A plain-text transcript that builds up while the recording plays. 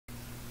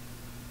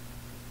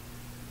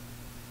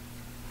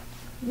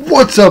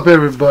What's up,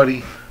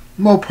 everybody?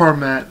 Mopar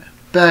Matt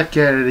back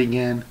at it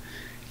again.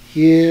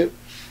 Yeah,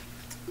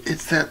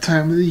 it's that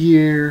time of the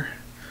year.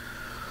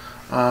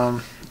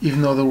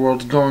 Even though the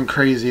world's going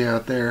crazy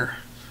out there,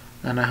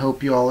 and I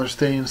hope you all are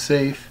staying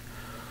safe,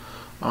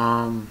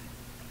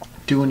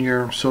 doing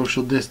your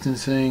social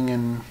distancing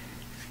and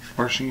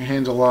washing your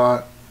hands a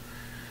lot.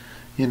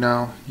 You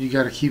know, you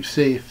got to keep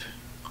safe.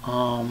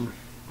 And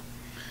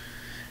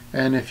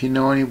if you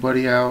know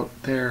anybody out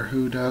there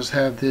who does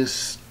have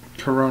this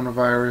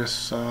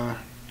coronavirus,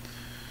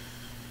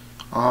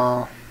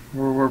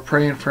 we're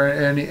praying for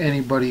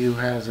anybody who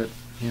has it.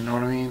 You know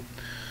what I mean?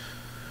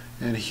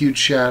 And a huge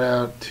shout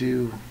out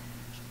to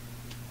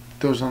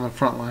those on the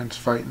front lines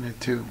fighting it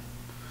too.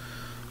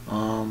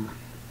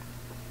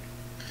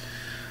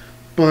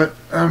 But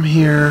I'm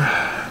here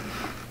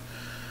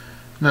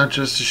not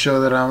just to show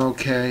that I'm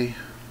okay,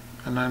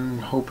 and I'm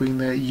hoping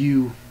that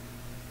you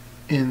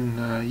in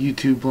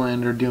YouTube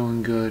land are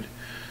doing good.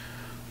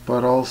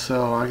 But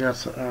also, I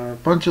got a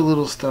bunch of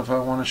little stuff I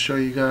want to show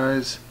you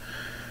guys.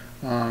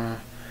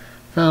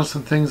 Found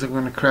some things I'm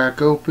going to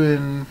crack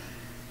open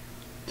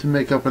to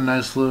make up a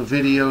nice little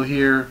video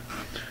here.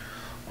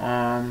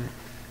 I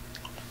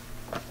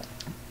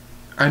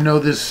know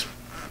this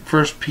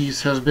first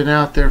piece has been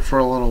out there for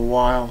a little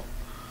while,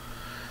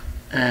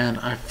 and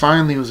I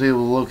finally was able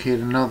to locate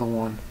another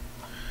one.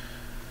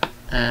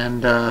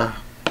 And I'm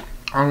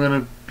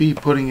going to be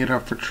putting it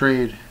up for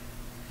trade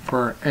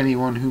for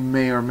anyone who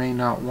may or may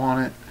not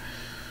want it.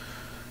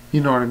 You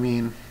know what I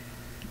mean?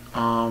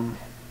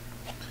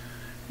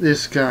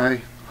 This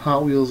guy,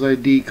 Hot Wheels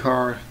ID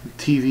car,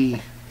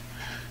 TV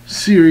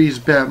series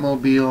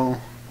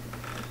Batmobile,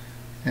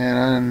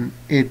 and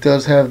it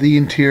does have the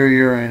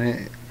interior in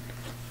it.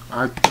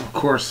 Of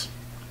course,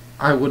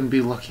 I wouldn't be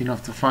lucky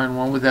enough to find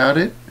one without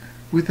the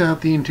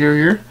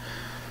interior,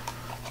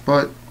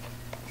 but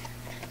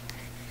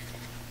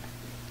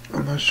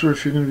I'm not sure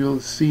if you're going to be able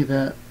to see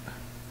that,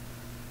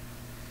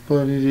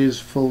 but it is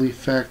fully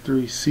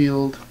factory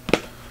sealed.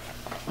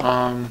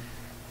 I'm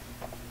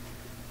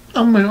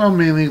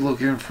mainly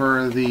looking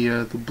for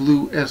the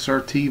blue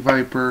SRT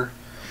Viper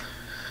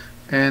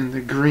and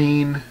the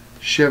green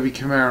Chevy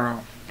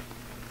Camaro.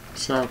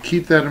 So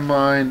keep that in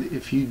mind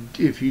if you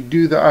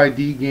do the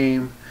ID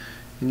game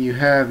and you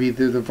have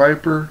either the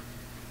Viper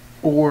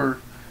or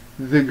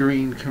the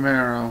green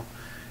Camaro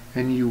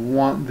and you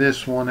want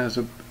this one as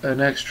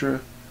an extra,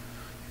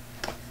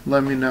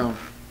 let me know.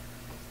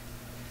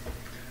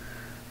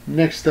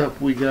 Next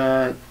up, we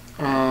got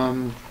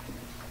a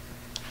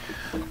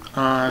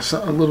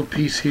little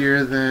piece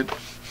here that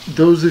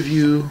those of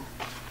you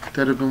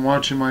that have been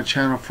watching my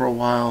channel for a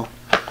while,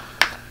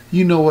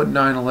 you know what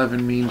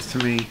 9/11 means to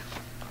me.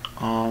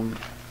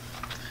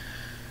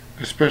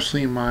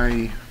 Especially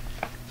my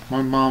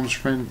mom's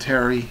friend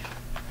Terry.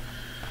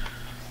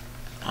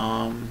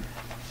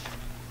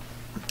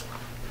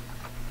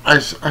 I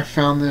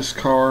found this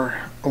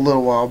car a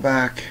little while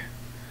back,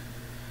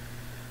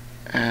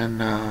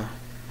 and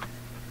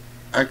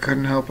I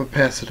couldn't help but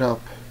pass it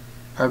up.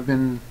 I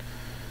couldn't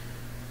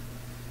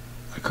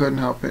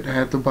help it. I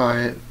had to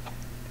buy it.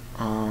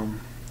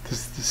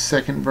 This is the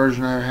second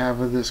version I have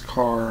of this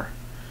car.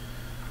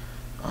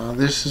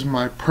 This is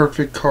my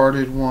perfect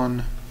carded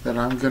one that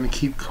I'm going to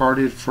keep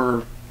carded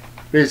for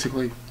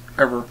basically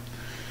ever.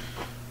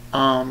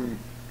 I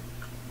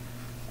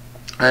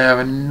have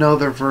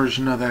another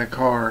version of that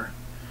car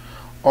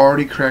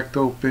already cracked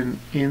open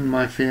in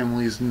my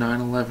family's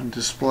 9/11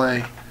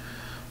 display,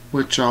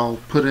 which I'll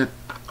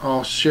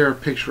share a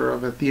picture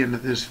of at the end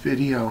of this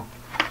video.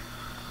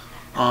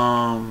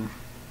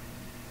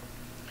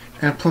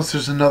 And plus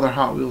there's another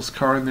Hot Wheels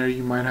car in there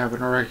you might happen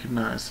to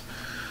recognize.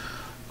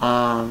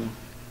 Then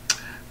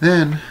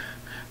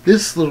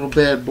this little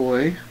bad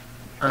boy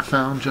I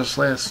found just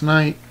last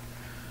night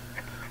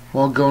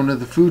while going to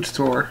the food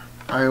store.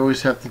 I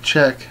always have to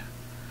check.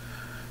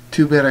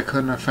 Too bad I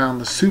couldn't have found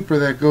the super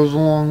that goes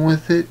along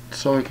with it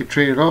so I could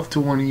trade it off to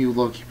one of you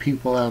lucky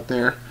people out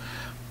there.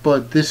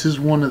 But this is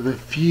one of the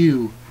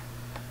few,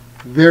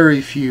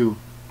 very few,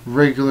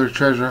 regular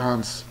treasure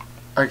hunts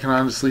I can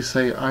honestly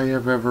say I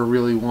have ever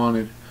really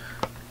wanted.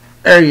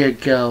 There you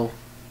go.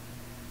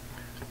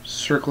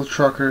 Circle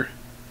Trucker.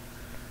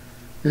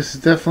 This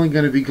is definitely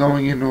going to be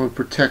going into a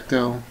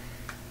Protecto.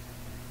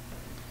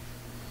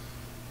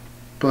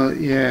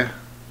 But yeah,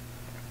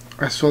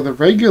 I saw the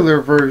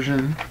regular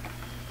version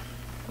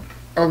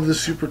of the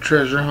Super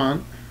Treasure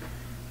Hunt.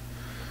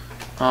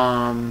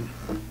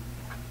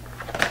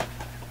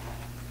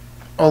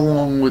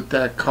 Along with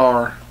that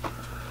car.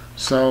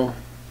 So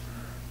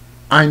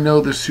I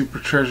know the Super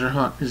Treasure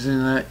Hunt is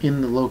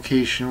in the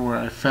location where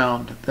I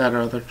found that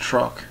other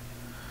truck.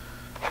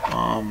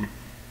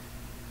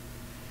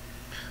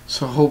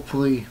 So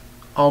hopefully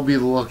I'll be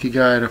the lucky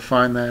guy to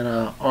find that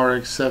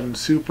RX-7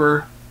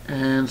 Super,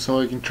 and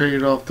so I can trade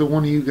it off to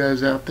one of you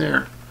guys out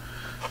there.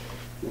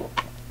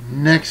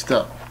 Next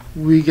up,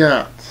 we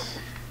got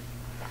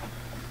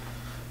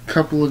a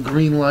couple of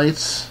green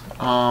lights.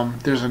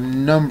 There's a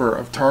number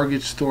of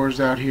Target stores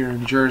out here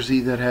in Jersey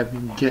that have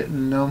been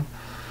getting them.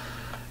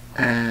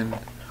 and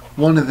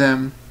one of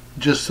them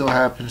just so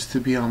happens to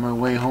be on my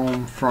way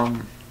home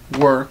from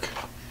work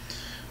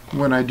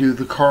when I do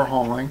the car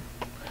hauling.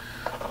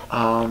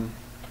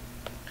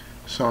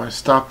 So I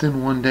stopped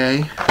in one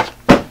day,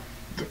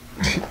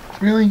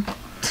 really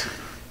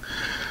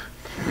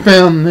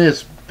found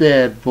this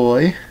bad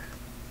boy,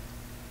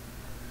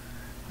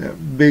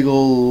 that big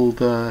old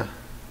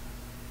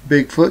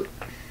Bigfoot.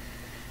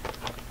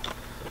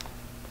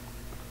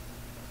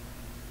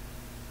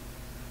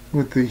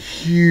 With the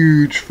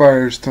huge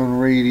Firestone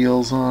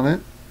radials on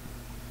it.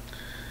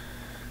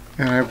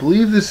 And I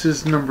believe this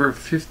is number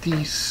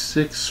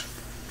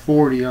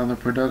 5640 on the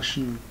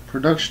production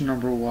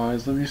number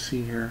wise. Let me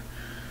see here.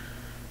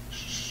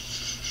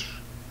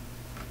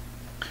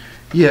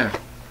 Yeah,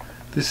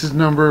 this is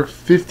number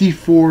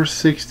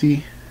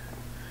 5460.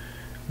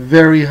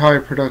 Very high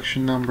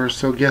production number.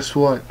 So guess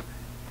what?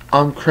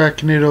 I'm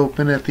cracking it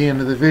open at the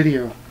end of the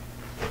video.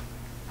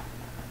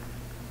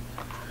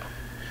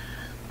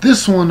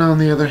 This one, on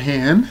the other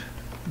hand,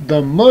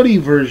 the muddy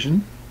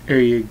version. There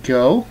you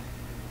go.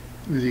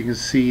 As you can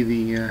see,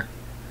 the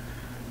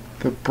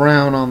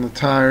brown on the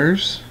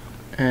tires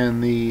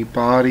and the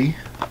body.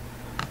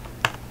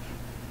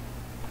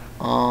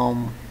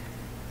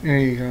 There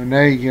you go.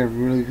 Now you get a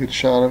really good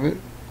shot of it.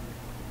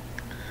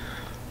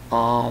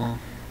 What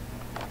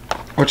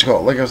you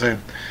call it? Like I was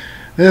saying,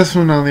 this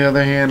one, on the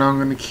other hand, I'm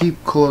going to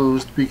keep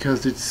closed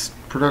because it's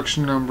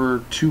production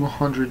number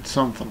 200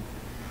 something.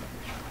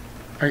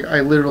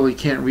 I literally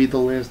can't read the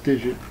last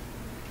digit.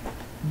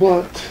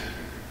 But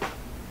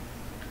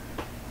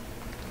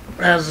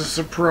as a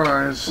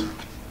surprise,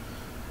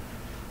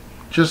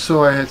 just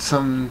so I had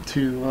something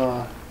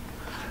to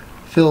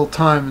fill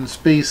time and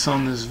space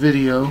on this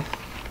video,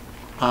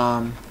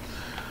 I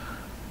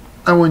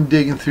went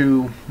digging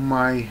through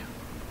my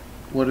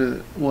what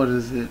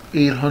is it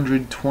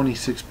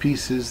 826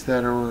 pieces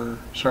that are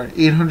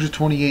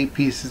 828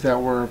 pieces that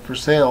were for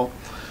sale.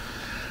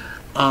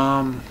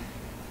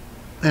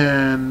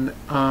 And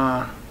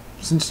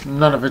since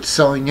none of it's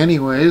selling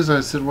anyways,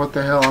 I said, what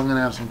the hell, I'm going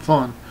to have some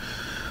fun.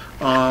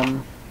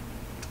 And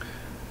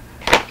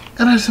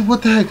I said,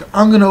 what the heck,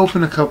 I'm going to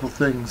open a couple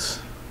things.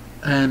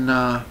 And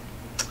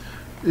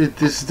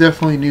this is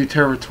definitely new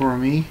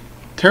territory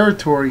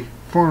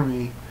for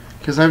me,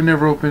 because I've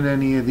never opened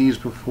any of these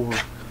before.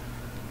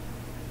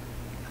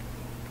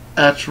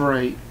 That's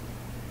right.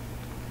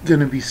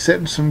 Going to be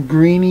setting some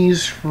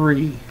greenies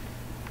free.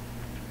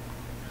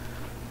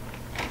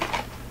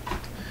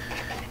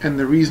 And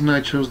the reason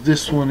I chose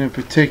this one in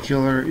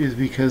particular is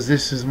because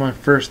this is my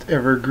first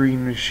ever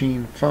Green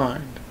Machine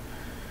find.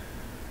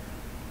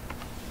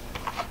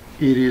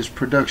 It is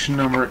production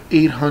number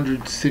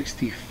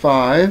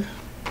 865,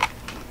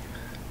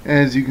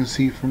 as you can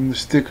see from the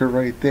sticker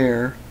right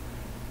there,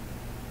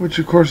 which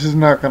of course is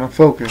not going to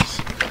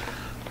focus,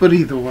 but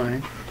either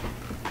way.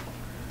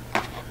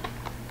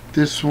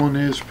 This one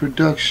is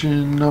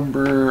production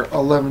number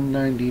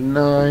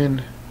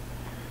 1199.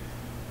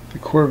 The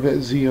Corvette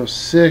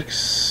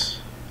Z06.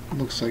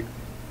 Looks like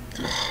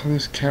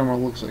this camera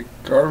looks like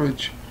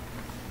garbage.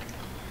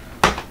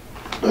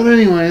 But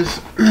anyways,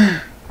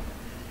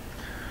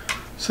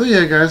 so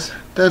yeah, guys,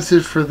 that's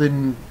it for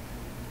the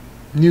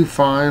new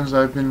finds.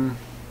 I've been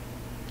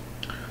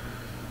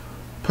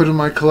putting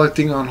my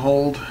collecting on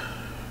hold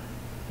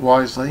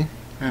wisely,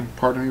 and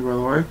pardon me, by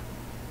the way.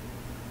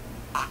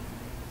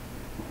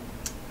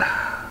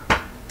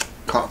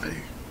 Coffee.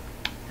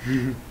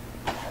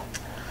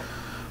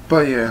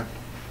 But yeah,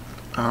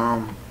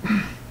 I've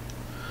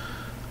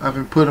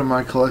been putting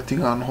my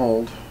collecting on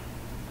hold,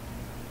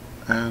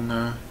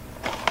 and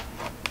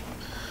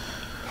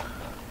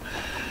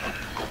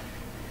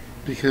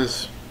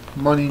because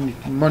money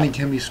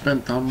can be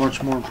spent on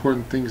much more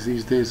important things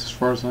these days, as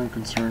far as I'm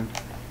concerned.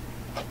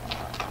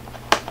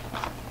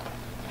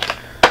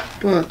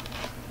 But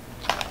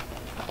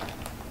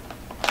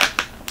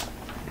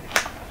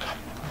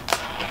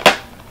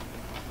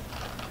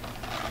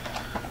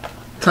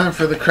time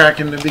for the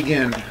cracking to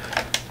begin.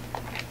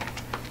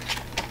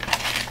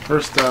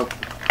 First up,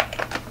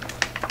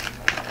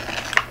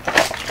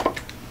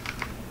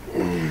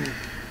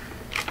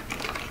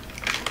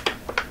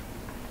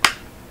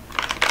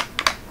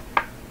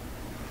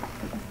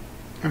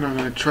 and I'm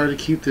going to try to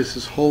keep this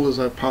as whole as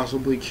I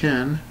possibly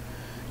can,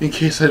 in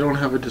case I don't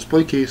have a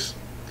display case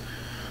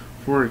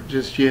for it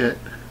just yet.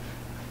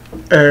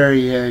 There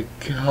you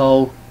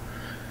go.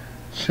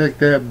 Check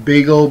that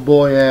big old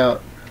boy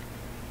out.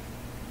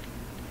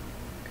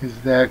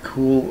 Is that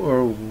cool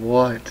or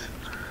what?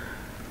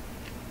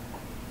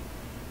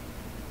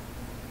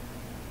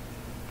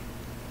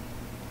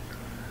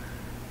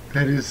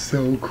 That is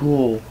so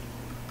cool.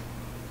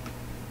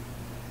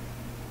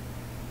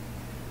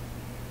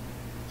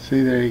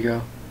 See, there you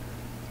go.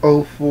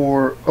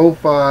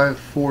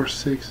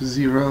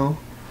 0505460.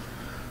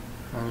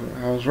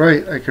 I was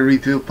right. I can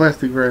read through the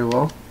plastic very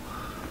well.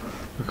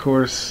 Of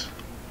course,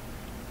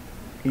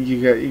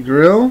 you got your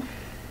grill.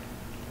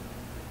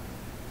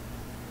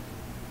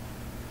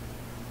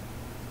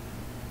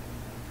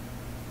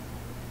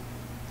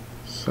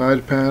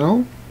 Side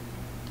panel.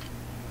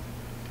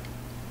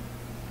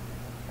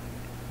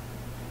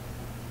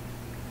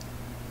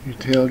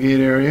 tailgate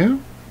area.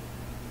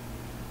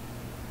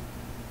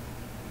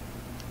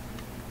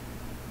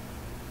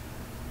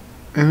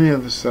 And the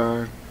other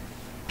side.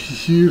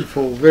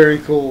 Beautiful, very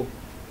cool.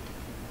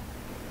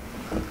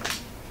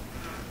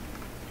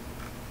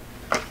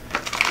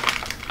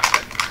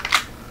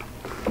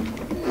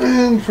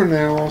 And for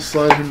now, I'll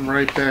slide him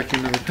right back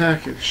into the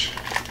package.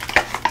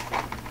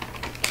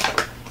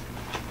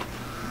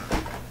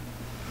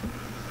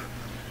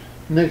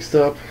 Next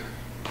up,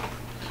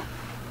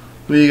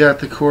 we got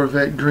the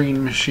Corvette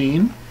Green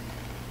Machine.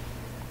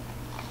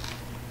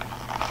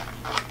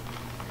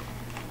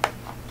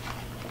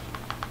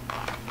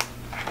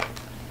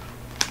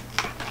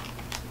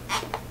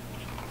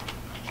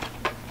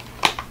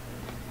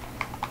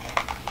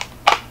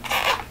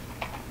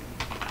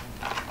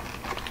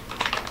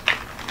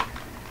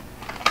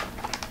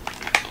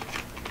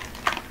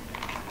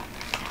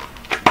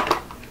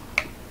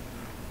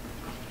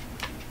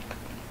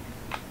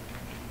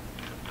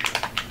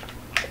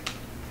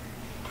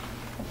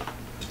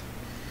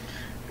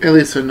 At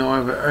least I know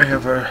I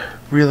have a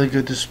really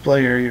good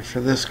display area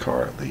for this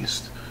car, at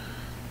least.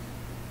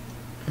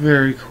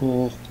 Very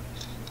cool.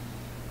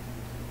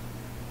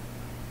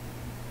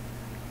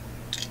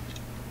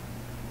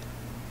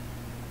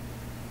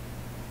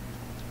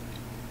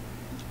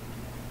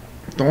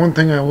 The one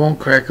thing I won't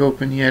crack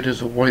open yet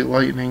is a White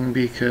Lightning,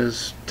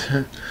 because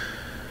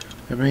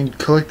I've been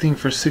collecting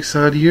for 6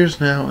 odd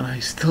years now and I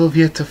still have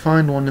yet to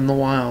find one in the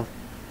wild.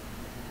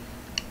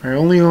 I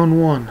only own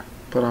one,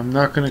 but I'm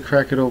not going to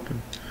crack it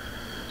open.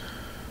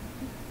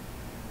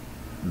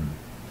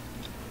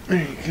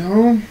 There you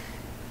go.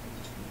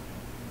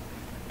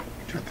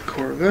 Got the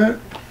Corvette.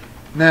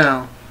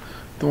 Now,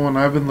 the one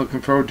I've been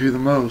looking forward to the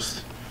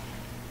most.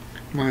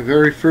 My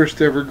very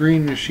first ever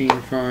Green Machine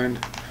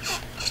find.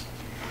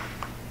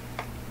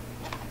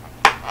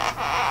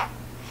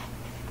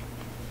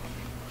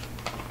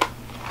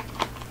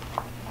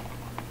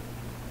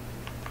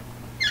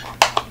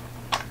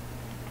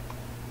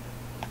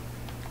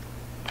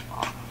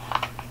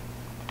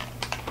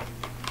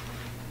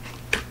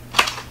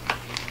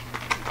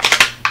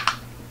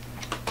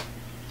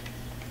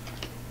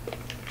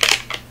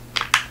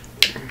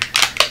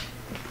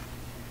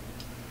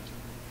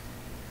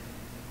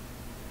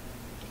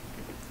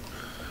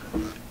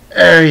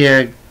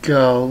 There you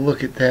go.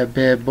 Look at that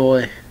bad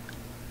boy.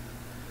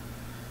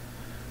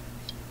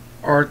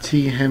 RT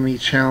Hemi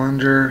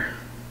Challenger.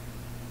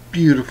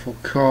 Beautiful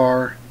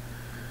car.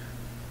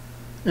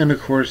 And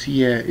of course,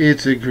 yeah,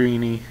 it's a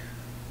greenie.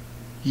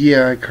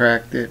 Yeah, I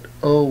cracked it.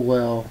 Oh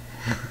well.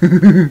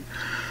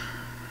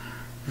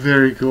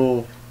 Very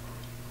cool.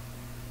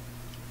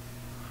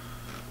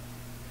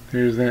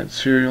 There's that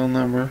serial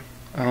number.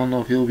 I don't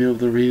know if you'll be able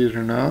to read it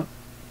or not.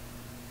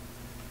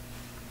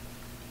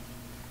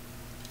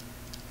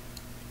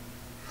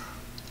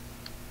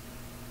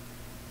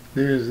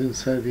 There's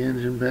inside the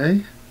engine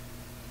bay.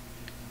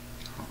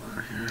 Hold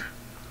on here.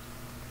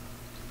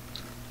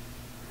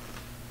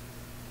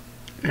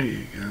 There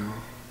you go.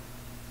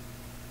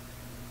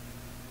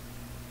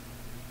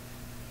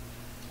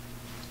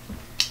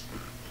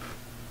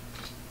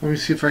 Let me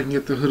see if I can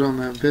get the hood on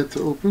that bit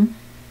to open.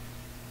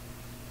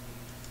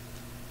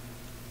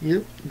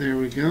 Yep, there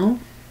we go.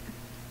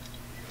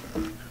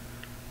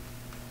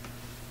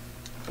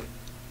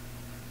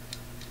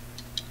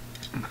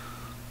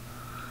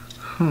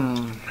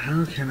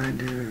 How can I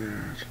do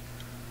that?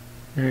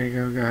 There you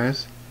go,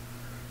 guys.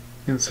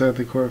 Inside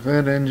the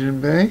Corvette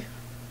engine bay.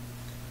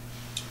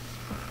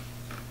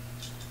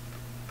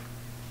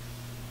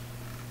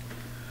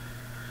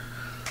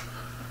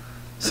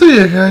 So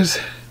yeah, guys,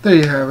 there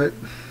you have it.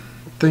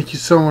 Thank you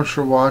so much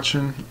for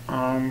watching.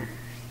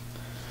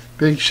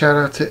 Big shout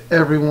out to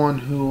everyone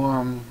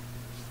who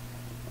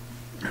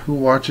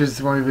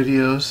watches my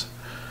videos,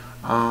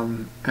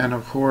 and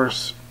of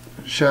course,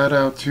 shout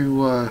out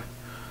to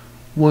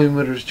William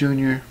Witters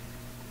Jr.,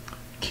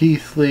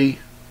 Keith Lee.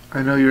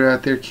 I know you're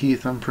out there,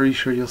 Keith. I'm pretty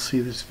sure you'll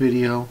see this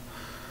video.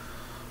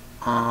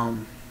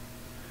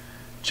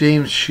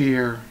 James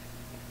Shear,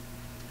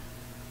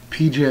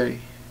 PJ,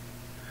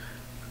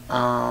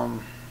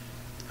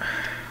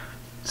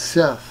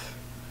 Seth,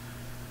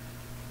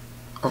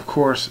 of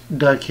course,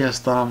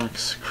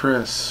 Diecastomics,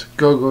 Chris,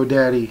 Go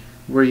Daddy,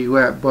 where you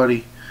at,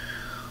 buddy?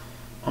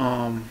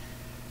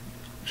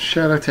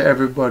 Shout out to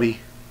everybody.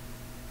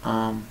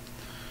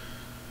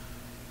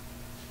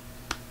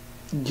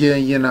 Yeah,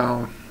 you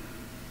know,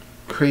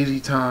 crazy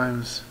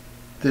times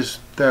that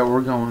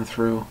we're going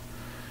through.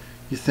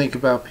 You think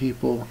about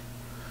people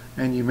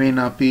and you may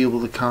not be able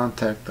to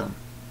contact them.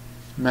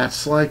 Matt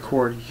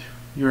Slycourt,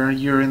 you're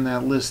in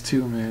that list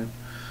too, man.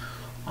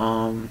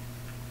 I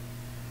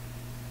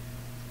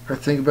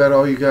think about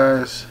all you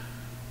guys.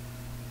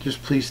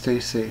 Just please stay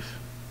safe,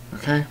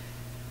 okay?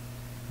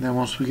 Then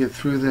once we get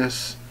through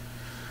this,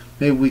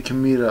 maybe we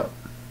can meet up.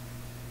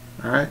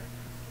 Alright?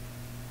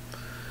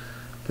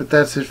 But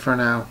that's it for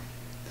now.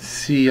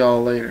 See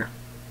y'all later.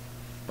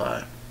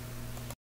 Bye.